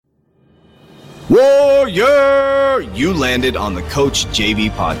Warrior! You landed on the Coach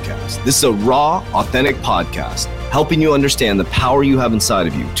JV podcast. This is a raw, authentic podcast helping you understand the power you have inside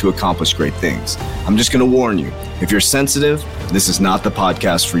of you to accomplish great things. I'm just going to warn you, if you're sensitive, this is not the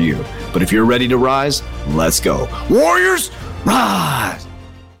podcast for you. But if you're ready to rise, let's go. Warriors, rise!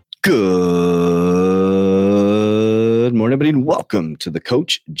 Good morning, everybody, and welcome to the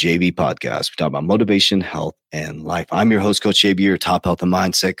Coach JV podcast. We talk about motivation, health, and life. I'm your host, Coach JV, your top health and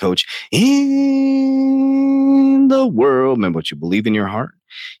mindset coach in the world. Remember, what you believe in your heart,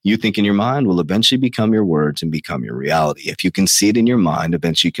 you think in your mind, will eventually become your words and become your reality. If you can see it in your mind,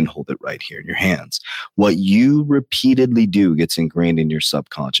 eventually you can hold it right here in your hands. What you repeatedly do gets ingrained in your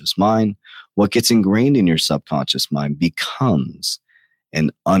subconscious mind. What gets ingrained in your subconscious mind becomes an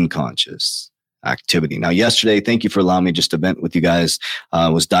unconscious activity. Now, yesterday, thank you for allowing me just to vent with you guys. I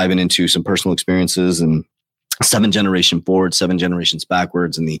was diving into some personal experiences and 7 generations forward, 7 generations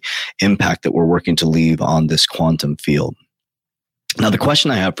backwards, and the impact that we're working to leave on this quantum field. Now, the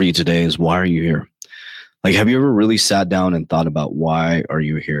question I have for you today is, why are you here? Like, have you ever really sat down and thought about why are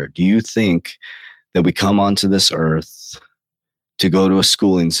you here? Do you think that we come onto this earth to go to a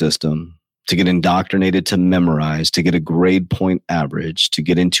schooling system, to get indoctrinated, to memorize, to get a grade point average, to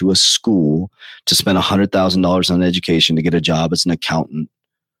get into a school, to spend $100,000 on education, to get a job as an accountant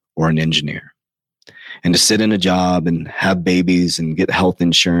or an engineer, and to sit in a job and have babies and get health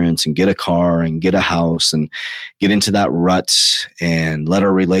insurance and get a car and get a house and get into that rut and let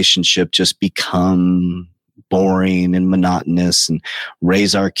our relationship just become boring and monotonous and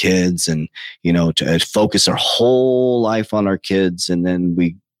raise our kids and, to focus our whole life on our kids. And then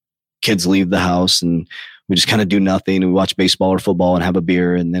kids leave the house and we just kind of do nothing and we watch baseball or football and have a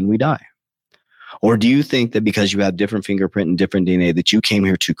beer and then we die? Or do you think that because you have different fingerprint and different DNA that you came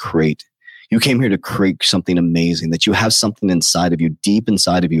here to create? You came here to create something amazing, that you have something inside of you, deep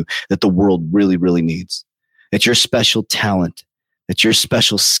inside of you, that the world really, really needs. That your special talent, that your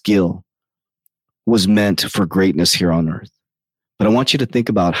special skill was meant for greatness here on earth. But I want you to think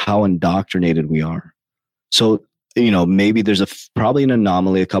about how indoctrinated we are. So, maybe there's probably an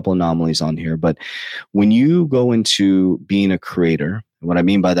anomaly, a couple anomalies on here, but when you go into being a creator, what I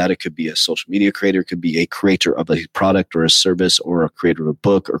mean by that, it could be a social media creator, it could be a creator of a product or a service, or a creator of a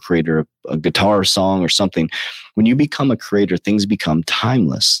book, or creator of a guitar song or something. When you become a creator, things become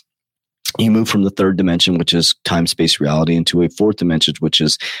timeless. You move from the third dimension, which is time, space, reality, into a fourth dimension, which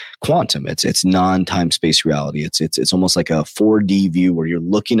is quantum. It's non-time, space, reality. It's almost like a 4D view where you're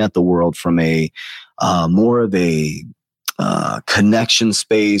looking at the world from a more of a connection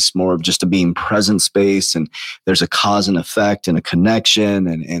space, more of just a being present space. And there's a cause and effect and a connection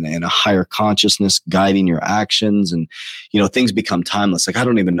and a higher consciousness guiding your actions. And, things become timeless. Like, I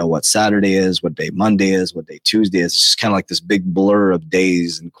don't even know what Saturday is, what day Monday is, what day Tuesday is. It's just kind of like this big blur of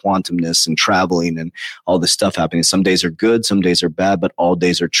days and quantumness and traveling and all this stuff happening. Some days are good, some days are bad, but all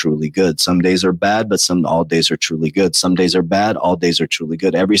days are truly good. Some days are bad, but all days are truly good. Some days are bad, all days are truly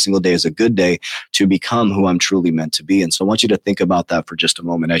good. Every single day is a good day to become who I'm truly meant to be. And so I want you to think about that for just a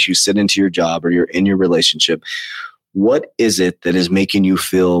moment as you sit into your job or you're in your relationship. What is it that is making you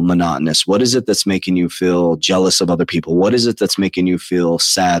feel monotonous? What is it that's making you feel jealous of other people? What is it that's making you feel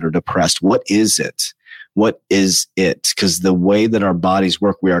sad or depressed? What is it? What is it? Because the way that our bodies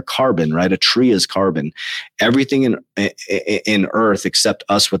work, we are carbon, right? A tree is carbon. Everything in earth except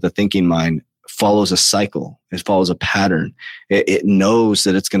us with a thinking mind follows a cycle. It follows a pattern. It knows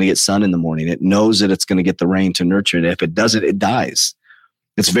that it's going to get sun in the morning. It knows that it's going to get the rain to nurture it. If it doesn't, it dies.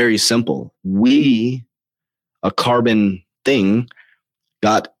 It's very simple. We, a carbon thing,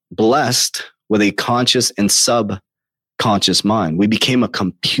 got blessed with a conscious and subconscious mind. We became a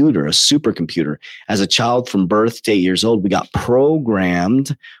computer, a supercomputer. As a child from birth to 8 years old, we got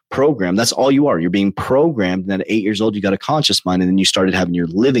programmed. That's all you are. You're being programmed. And then at 8 years old, you got a conscious mind. And then you started having your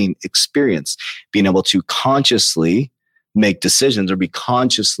living experience, being able to consciously make decisions or be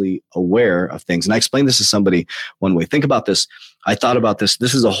consciously aware of things. And I explained this to somebody one way. Think about this. I thought about this.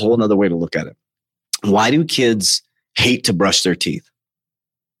 This is a whole nother way to look at it. Why do kids hate to brush their teeth?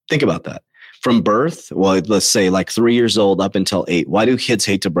 Think about that. From birth, well, let's say like 3 years old up until 8. Why do kids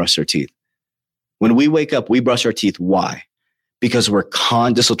hate to brush their teeth? When we wake up, we brush our teeth. Why? Because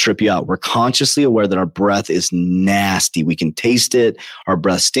this will trip you out. We're consciously aware that our breath is nasty. We can taste it. Our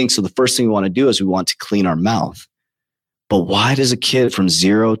breath stinks. So the first thing we want to do is we want to clean our mouth. But why does a kid from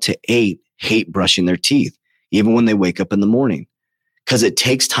 0 to 8 hate brushing their teeth, even when they wake up in the morning? because it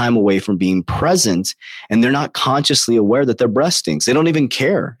takes time away from being present, and they're not consciously aware that their breath stinks. They don't even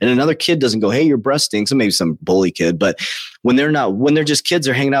care. And another kid doesn't go, hey, your breath stinks. And maybe some bully kid, but when they're just kids,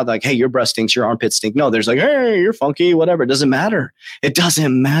 they're hanging out like, hey, your breath stinks, your armpits stink. No, there's like, hey, you're funky, whatever. It doesn't matter. It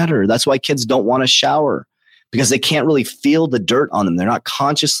doesn't matter. That's why kids don't want to shower, because they can't really feel the dirt on them. They're not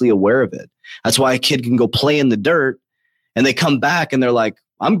consciously aware of it. That's why a kid can go play in the dirt and they come back and they're like,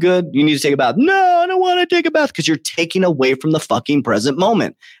 I'm good. You need to take a bath. No, I don't want to take a bath, because you're taking away from the fucking present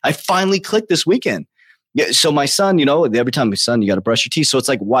moment. I finally clicked this weekend. Yeah, so my son, every time my son, you got to brush your teeth. So it's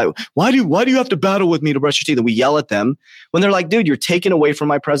like, why do you have to battle with me to brush your teeth? And we yell at them when they're like, dude, you're taking away from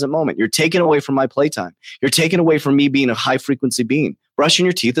my present moment. You're taking away from my playtime. You're taking away from me being a high frequency being. Brushing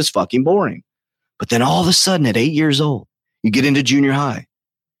your teeth is fucking boring. But then all of a sudden at 8 years old, you get into junior high.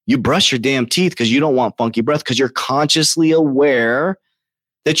 You brush your damn teeth because you don't want funky breath, because you're consciously aware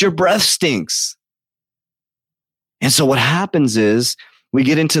that your breath stinks. And so what happens is we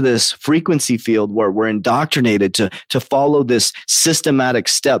get into this frequency field where we're indoctrinated to follow this systematic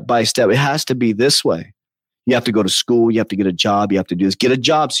step by step. It has to be this way. You have to go to school. You have to get a job. You have to do this. Get a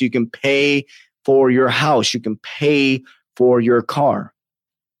job so you can pay for your house. You can pay for your car.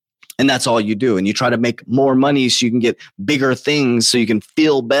 And that's all you do. And you try to make more money so you can get bigger things so you can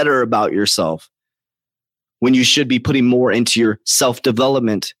feel better about yourself, when you should be putting more into your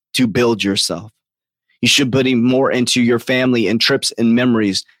self-development to build yourself. You should be putting more into your family and trips and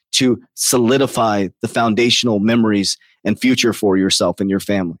memories to solidify the foundational memories and future for yourself and your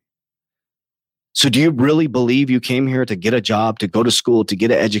family. So do you really believe you came here to get a job, to go to school, to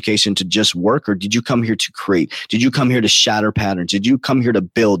get an education, to just work? Or did you come here to create? Did you come here to shatter patterns? Did you come here to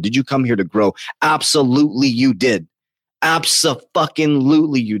build? Did you come here to grow? Absolutely you did.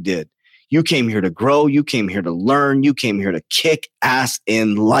 Abso-fucking-lutely you did. You came here to grow. You came here to learn. You came here to kick ass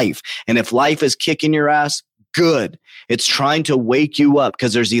in life. And if life is kicking your ass, good. It's trying to wake you up,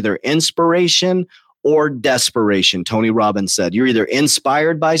 because there's either inspiration or desperation. Tony Robbins said, you're either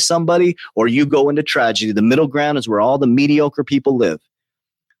inspired by somebody or you go into tragedy. The middle ground is where all the mediocre people live.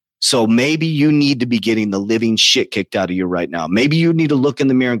 So maybe you need to be getting the living shit kicked out of you right now. Maybe you need to look in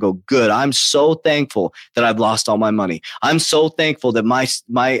the mirror and go, good, I'm so thankful that I've lost all my money. I'm so thankful that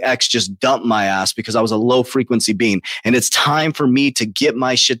my ex just dumped my ass because I was a low frequency being. And it's time for me to get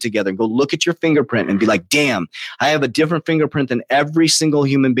my shit together and go look at your fingerprint and be like, damn, I have a different fingerprint than every single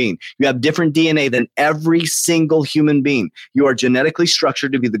human being. You have different DNA than every single human being. You are genetically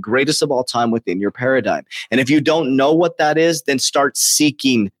structured to be the greatest of all time within your paradigm. And if you don't know what that is, then start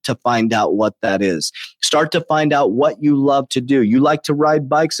seeking to find out what that is. Start to find out what you love to do. You like to ride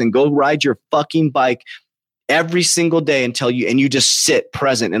bikes, and go ride your fucking bike every single day and you just sit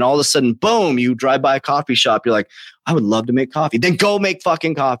present. And all of a sudden, boom, you drive by a coffee shop. You're like, I would love to make coffee. Then go make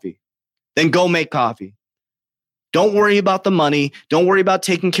fucking coffee. Then go make coffee. Don't worry about the money. Don't worry about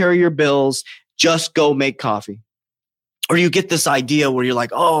taking care of your bills. Just go make coffee. Or you get this idea where you're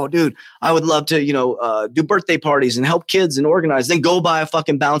like, oh, dude, I would love to, do birthday parties and help kids and organize. Then go buy a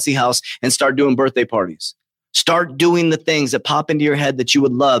fucking bouncy house and start doing birthday parties. Start doing the things that pop into your head that you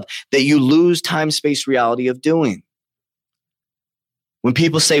would love, that you lose time, space, reality of doing. When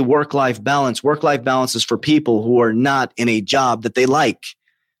people say work-life balance is for people who are not in a job that they like.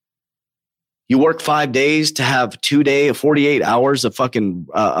 You work 5 days to have 48 hours of fucking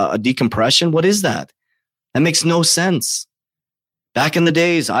a decompression. What is that? That makes no sense. Back in the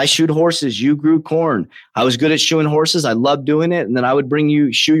days, I shoot horses, you grew corn. I was good at shoeing horses. I loved doing it. And then I would bring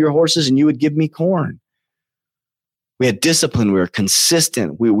you shoe your horses and you would give me corn. We had discipline. We were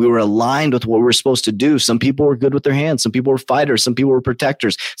consistent. We were aligned with what we were supposed to do. Some people were good with their hands. Some people were fighters. Some people were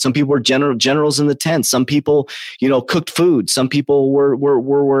protectors. Some people were generals in the tent. Some people, cooked food. Some people were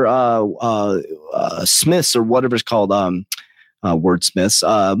smiths, or whatever it's called.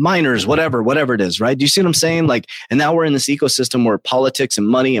 Wordsmiths, miners, whatever it is, right? Do you see what I'm saying? Like, and now we're in this ecosystem where politics and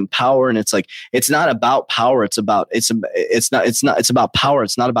money and power, and it's like, it's not about power. It's about power.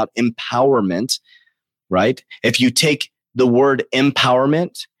 It's not about empowerment, right? If you take the word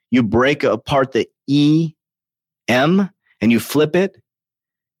empowerment, you break apart the E-M and you flip it.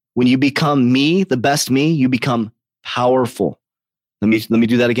 When you become me, the best me, you become powerful. Let me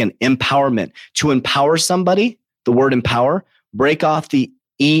do that again. Empowerment. To empower somebody, the word empower, break off the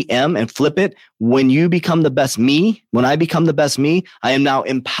E-M and flip it. When you become the best me, when I become the best me, I am now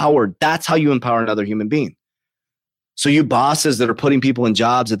empowered. That's how you empower another human being. So you bosses that are putting people in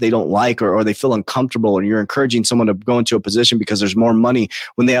jobs that they don't like, or they feel uncomfortable, and you're encouraging someone to go into a position because there's more money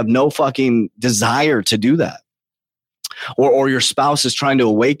when they have no fucking desire to do that. Or your spouse is trying to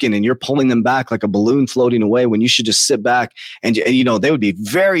awaken and you're pulling them back like a balloon floating away, when you should just sit back and they would be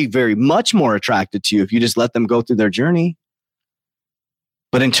very, very much more attracted to you if you just let them go through their journey.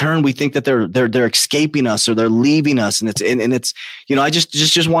 But in turn, we think that they're escaping us or they're leaving us, and it's I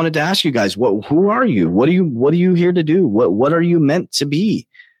just wanted to ask you guys, who are you? What are you here to do? What are you meant to be?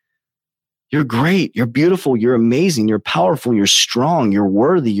 You're great. You're beautiful. You're amazing. You're powerful. You're strong. You're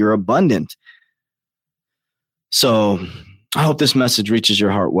worthy. You're abundant. So I hope this message reaches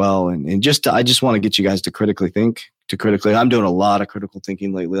your heart well, and I just want to get you guys to critically think. I'm doing a lot of critical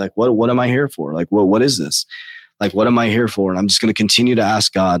thinking lately. Like, what am I here for? Like, what is this? Like, what am I here for? And I'm just going to continue to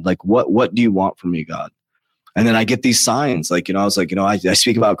ask God, like, what do you want from me, God? And then I get these signs, like, I was like, I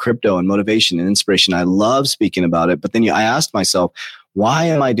speak about crypto and motivation and inspiration. I love speaking about it. But then I asked myself, why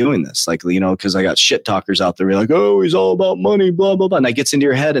am I doing this? Like, because I got shit talkers out there like, oh, he's all about money, blah, blah, blah. And that gets into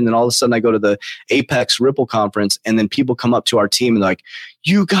your head. And then all of a sudden I go to the Apex Ripple conference, and then people come up to our team and like,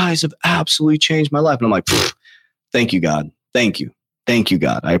 you guys have absolutely changed my life. And I'm like, thank you, God. Thank you. Thank you,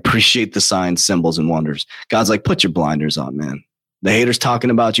 God. I appreciate the signs, symbols, and wonders. God's like, put your blinders on, man. The haters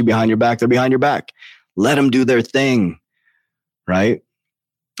talking about you behind your back, they're behind your back. Let them do their thing, right?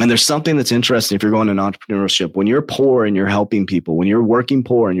 And there's something that's interesting if you're going into entrepreneurship. When you're poor and you're helping people, when you're working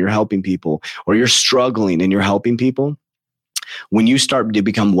poor and you're helping people, or you're struggling and you're helping people, when you start to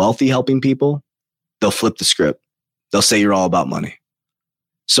become wealthy helping people, they'll flip the script. They'll say you're all about money.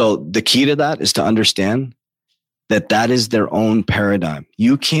 So the key to that is to understand that is their own paradigm.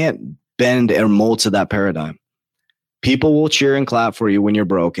 You can't bend or mold to that paradigm. People will cheer and clap for you when you're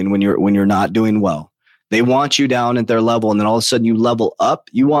broke and when you're not doing well. They want you down at their level, and then all of a sudden you level up.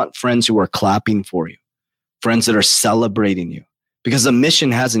 You want friends who are clapping for you, friends that are celebrating you, because the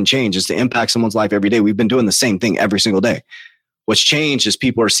mission hasn't changed. It's to impact someone's life every day. We've been doing the same thing every single day. What's changed is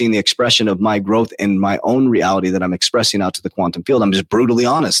people are seeing the expression of my growth in my own reality that I'm expressing out to the quantum field. I'm just brutally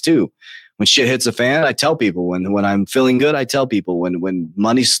honest too. When shit hits a fan, I tell people. When I'm feeling good, I tell people. When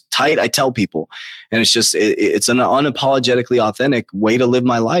money's tight, I tell people. And it's just, it's an unapologetically authentic way to live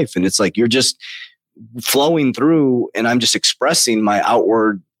my life. And it's like, you're just flowing through, and I'm just expressing my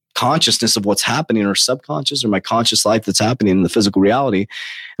outward consciousness of what's happening, or subconscious, or my conscious life that's happening in the physical reality.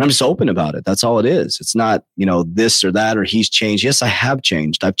 And I'm just open about it. That's all it is. It's not, this or that, or he's changed. Yes, I have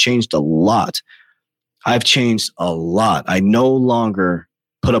changed. I've changed a lot. I no longer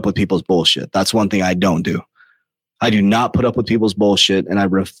put up with people's bullshit. That's one thing I don't do. I do not put up with people's bullshit, and I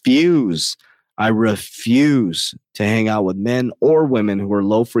refuse to hang out with men or women who are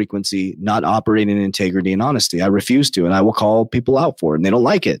low frequency, not operating in integrity and honesty. I refuse to, and I will call people out for it, and they don't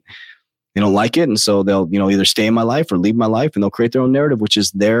like it. And so they'll, either stay in my life or leave my life, and they'll create their own narrative, which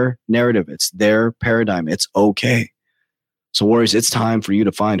is their narrative. It's their paradigm. It's okay. So Warriors, it's time for you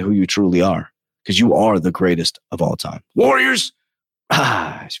to find who you truly are, because you are the greatest of all time. Warriors!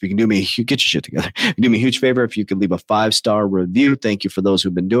 If you can get your shit together. Do me a huge favor if you could leave a 5-star review. Thank you for those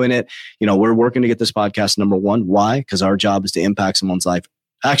who've been doing it. We're working to get this podcast number 1. Why? Because our job is to impact someone's life.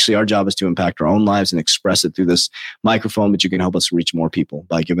 Actually, our job is to impact our own lives and express it through this microphone, but you can help us reach more people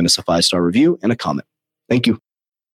by giving us a 5-star review and a comment. Thank you.